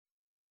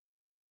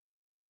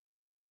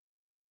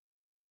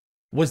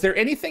Was there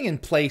anything in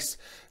place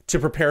to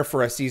prepare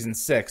for a season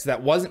 6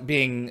 that wasn't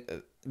being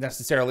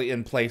necessarily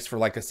in place for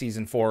like a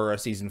season 4 or a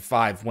season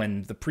 5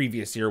 when the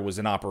previous year was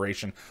in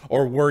operation?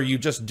 Or were you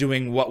just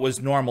doing what was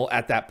normal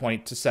at that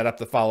point to set up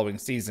the following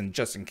season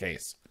just in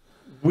case?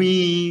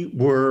 We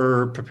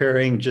were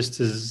preparing just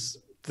as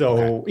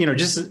though, okay,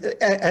 just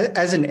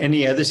as in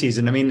any other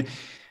season. I mean,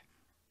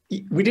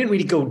 we didn't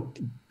really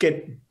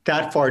get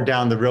that far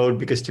down the road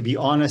because, to be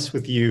honest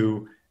with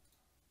you,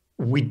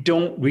 we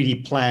don't really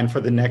plan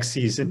for the next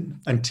season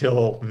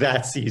until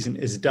that season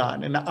is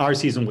done. And our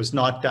season was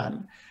not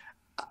done.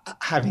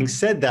 Having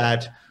said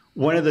that,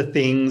 one of the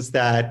things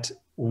that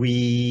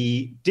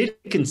we did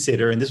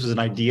consider, and this was an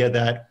idea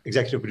that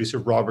executive producer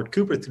Robert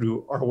Cooper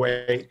threw our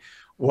way,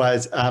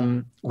 was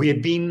we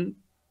had been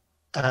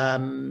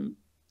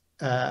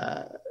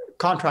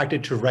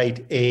contracted to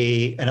write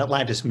an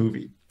Atlantis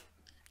movie,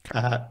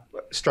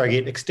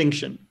 Stargate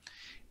Extinction.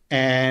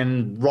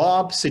 And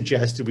Rob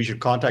suggested we should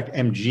contact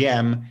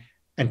MGM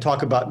and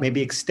talk about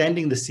maybe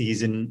extending the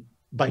season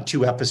by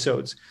 2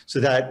 episodes so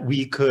that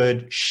we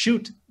could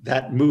shoot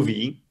that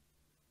movie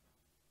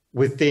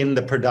within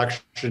the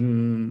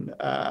production,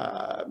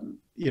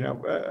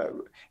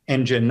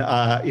 engine,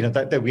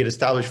 that we had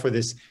established for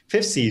this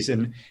 5th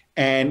season.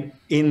 And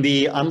in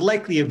the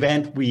unlikely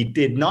event we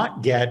did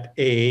not get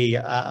a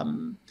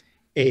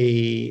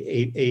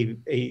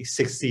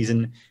 6th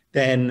season,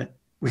 then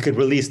we could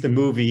release the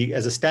movie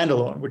as a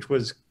standalone, which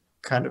was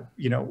kind of,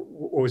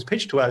 what was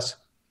pitched to us.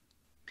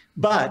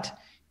 But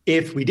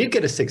if we did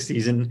get a 6th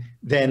season,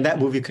 then that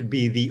movie could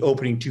be the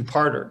opening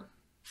 2-parter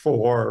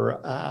for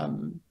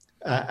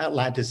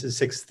Atlantis'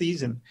 6th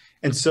season.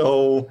 And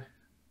so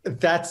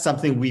that's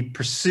something we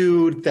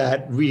pursued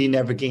that really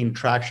never gained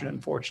traction,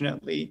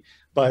 unfortunately.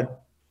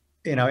 But,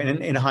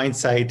 in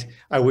hindsight,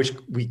 I wish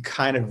we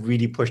kind of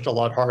really pushed a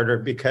lot harder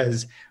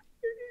because,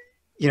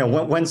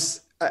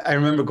 once I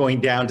remember going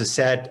down to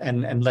set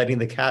and letting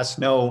the cast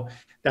know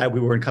that we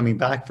weren't coming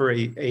back for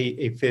a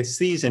 5th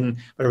season.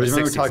 But I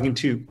remember talking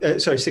to,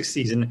 6th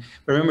season.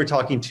 But I remember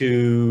talking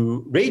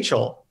to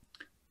Rachel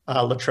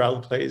Luttrell,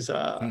 who plays,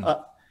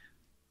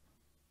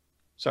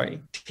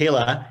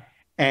 Taylor,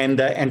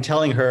 and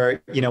telling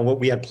her,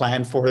 what we had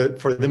planned for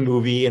the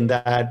movie and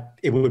that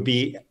it would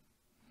be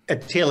a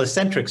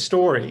Taylor-centric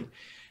story.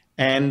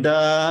 And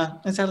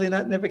sadly,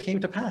 that never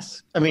came to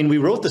pass. I mean, we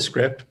wrote the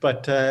script,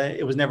 but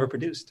it was never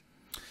produced.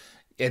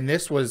 And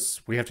this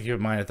was, we have to keep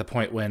in mind, at the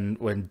point when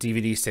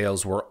DVD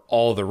sales were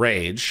all the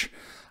rage.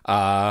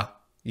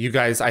 You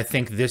guys, I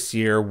think this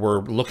year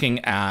were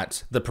looking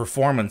at the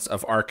performance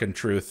of Arc and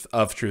Truth,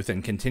 of Truth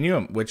and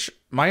Continuum, which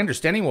my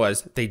understanding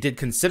was they did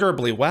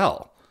considerably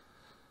well.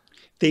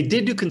 They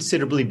did do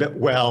considerably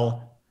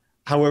well.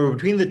 However,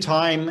 between the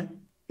time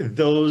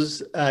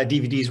those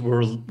DVDs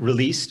were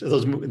released,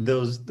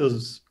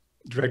 those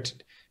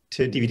direct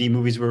to DVD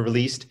movies were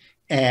released,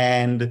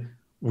 and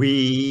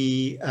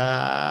we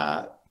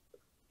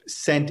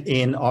sent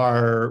in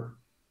our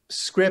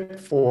script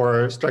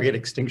for Stargate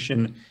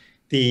Extinction,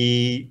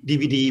 the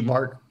DVD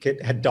market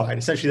had died.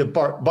 Essentially, the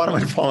bottom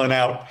had fallen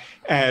out,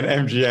 and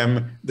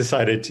MGM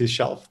decided to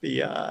shelf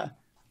the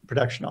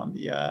production on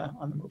the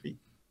movie.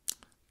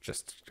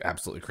 Just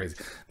absolutely crazy.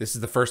 This is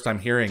the first time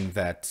hearing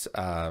that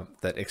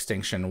that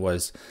Extinction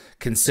was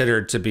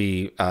considered to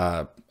be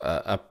a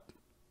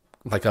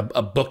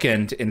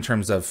bookend in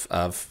terms of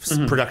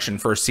production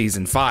for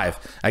season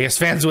 5. I guess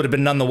fans would have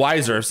been none the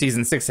wiser if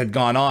season 6 had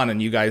gone on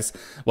and you guys,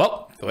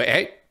 well,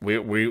 hey,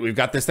 we've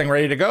got this thing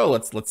ready to go.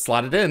 Let's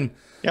slot it in.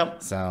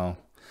 Yep. So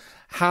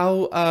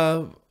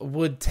how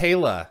would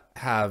Taylor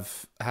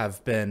have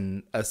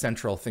been a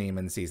central theme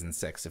in season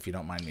 6, if you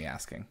don't mind me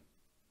asking?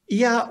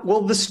 Yeah,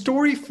 well, the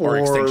story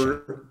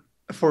for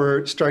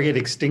Stargate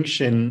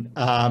Extinction,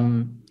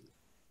 one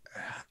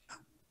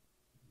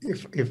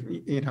of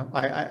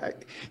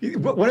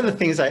the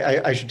things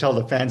I should tell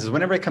the fans is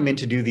whenever I come in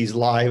to do these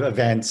live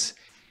events,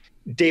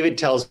 David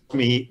tells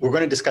me we're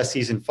going to discuss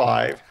season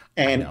 5,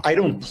 and I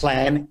don't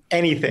plan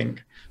anything.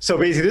 So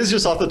basically, this is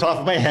just off the top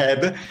of my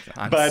head.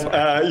 From what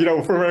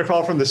I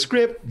recall from the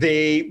script,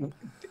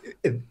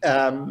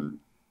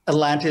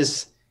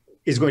 Atlantis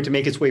is going to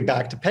make its way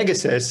back to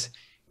Pegasus.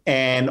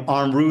 And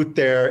en route,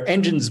 their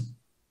engines,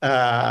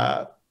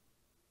 they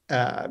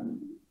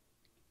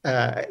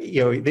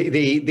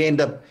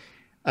end up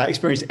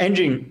experiencing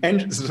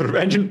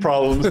engine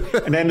problems,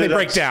 and ended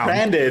up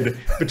stranded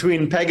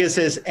between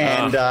Pegasus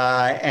and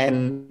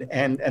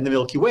the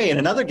Milky Way in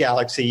another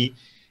galaxy,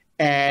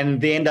 and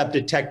they end up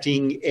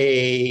detecting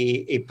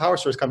a power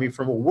source coming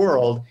from a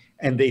world,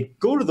 and they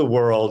go to the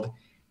world,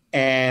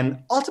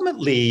 and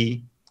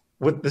ultimately,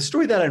 with the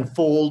story that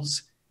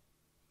unfolds,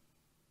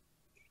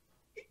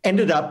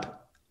 ended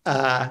up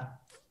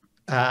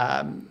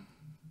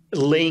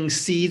laying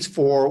seeds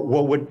for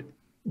what would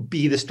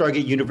be the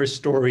Stargate universe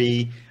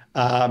story.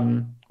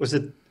 Was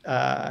it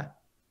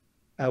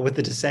with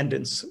the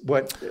Descendants?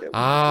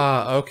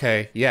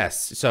 Okay.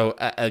 Yes. So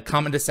a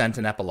Common Descent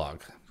and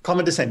Epilogue.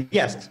 Common Descent.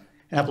 Yes.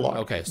 epilogue.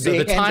 Okay, so They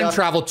the end time up-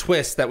 travel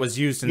twist that was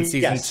used in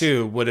season Yes.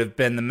 2 would have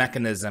been the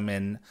mechanism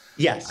in.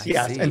 Yes, I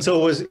yes, see. and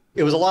so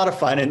it was a lot of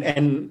fun,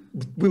 and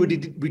we would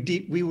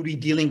be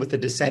dealing with the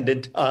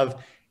descendant of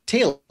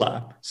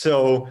Taylor.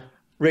 So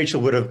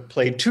Rachel would have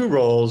played two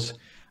roles,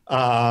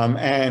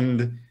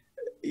 and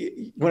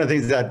one of the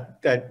things that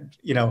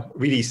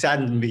really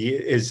saddened me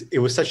is it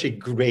was such a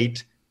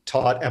great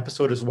Todd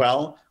episode as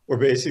well, where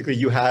basically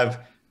you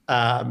have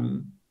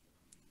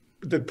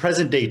the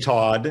present day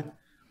Todd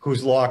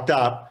who's locked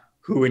up,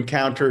 who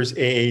encounters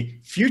a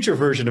future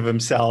version of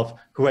himself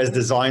who has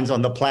designs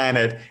on the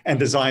planet and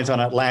designs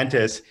on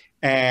Atlantis.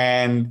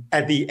 And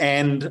at the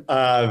end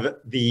of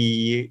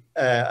the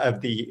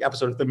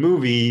episode of the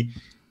movie,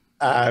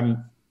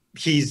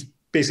 he's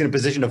basically in a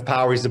position of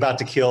power. He's about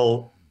to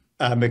kill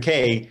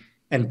McKay,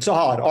 and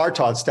our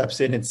Todd steps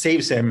in and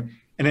saves him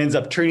and ends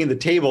up turning the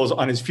tables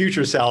on his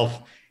future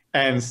self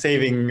and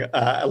saving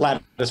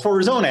Atlantis for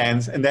his own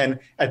ends. And then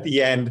at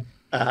the end,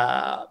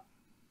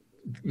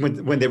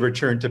 when they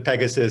return to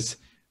Pegasus,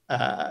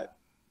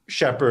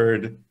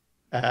 Shepard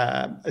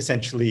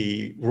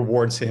essentially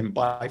rewards him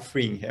by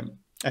freeing him,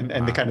 and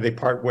wow. They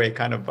part way,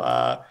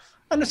 not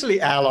necessarily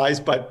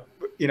allies, but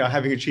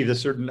having achieved a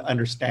certain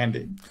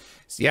understanding.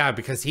 Yeah,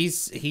 because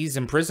he's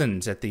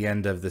imprisoned at the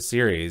end of the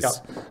series.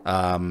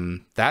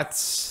 Yep.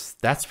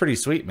 That's pretty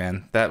sweet,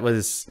 man. That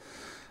was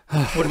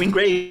would have been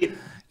great.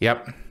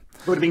 Yep.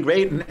 Would have been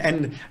great.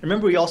 And I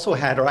remember we also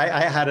had, or I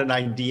had an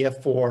idea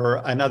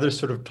for another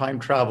sort of time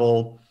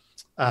travel,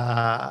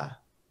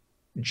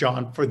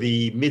 John, for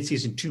the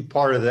mid-season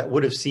 2-parter that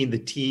would have seen the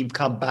team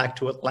come back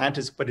to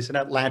Atlantis, but it's in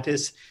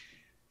Atlantis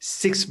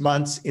 6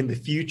 months in the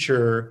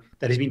future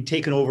that has been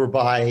taken over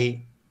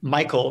by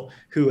Michael,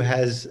 who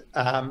has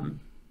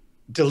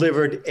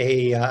delivered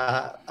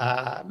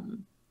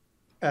an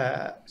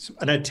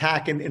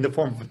attack in the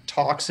form of a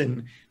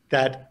toxin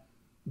that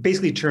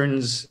basically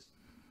turns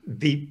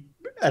the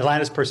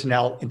Atlantis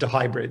personnel into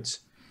hybrids.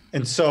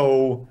 And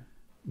so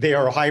they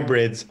are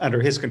hybrids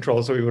under his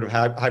control. So we would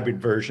have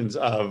hybrid versions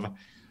of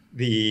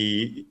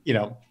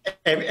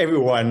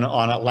everyone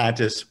on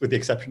Atlantis, with the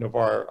exception of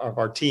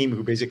our team,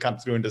 who basically come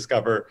through and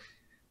discover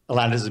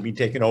Atlantis has been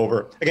taken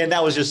over. Again,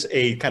 that was just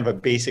a kind of a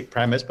basic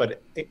premise,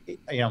 but I think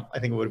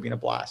it would have been a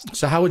blast.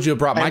 So how would you have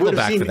brought Michael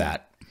back for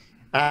that?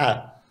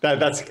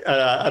 That's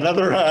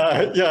another,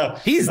 yeah.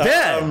 He's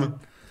dead.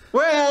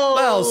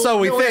 Well, so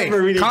we think.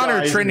 Really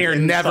Connor Trinier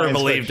never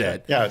believed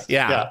it. Yes.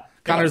 Yeah.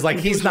 Connor's like,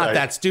 he's not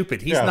that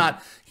stupid. He's Yeah.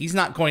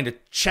 not going to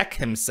check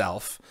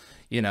himself,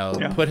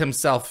 put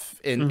himself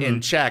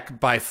in check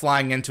by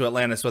flying into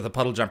Atlantis with a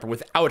puddle jumper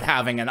without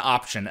having an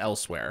option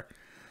elsewhere.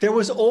 There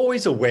was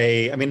always a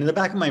way. I mean, in the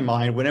back of my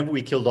mind, whenever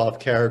we killed off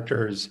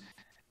characters,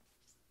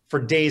 for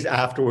days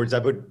afterwards, I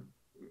would,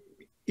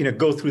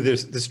 go through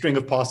the string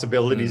of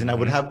possibilities, and I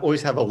would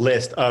always have a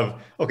list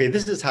of, okay,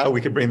 this is how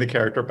we could bring the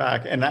character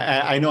back. And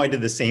I know I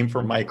did the same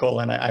for Michael,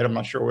 and I'm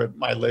not sure what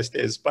my list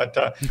is, but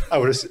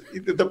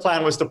the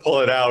plan was to pull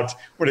it out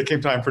when it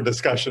came time for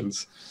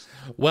discussions.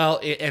 Well,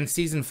 and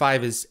season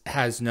 5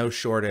 has no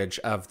shortage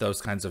of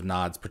those kinds of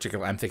nods.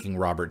 Particularly, I'm thinking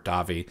Robert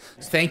Davi.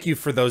 Thank you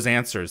for those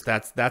answers.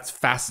 That's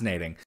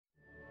fascinating.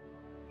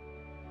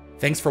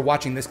 Thanks for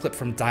watching this clip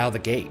from Dial the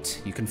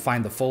Gate. You can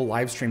find the full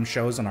live stream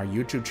shows on our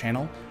YouTube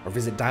channel or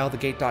visit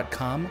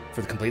dialthegate.com for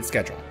the complete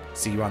schedule.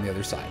 See you on the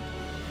other side.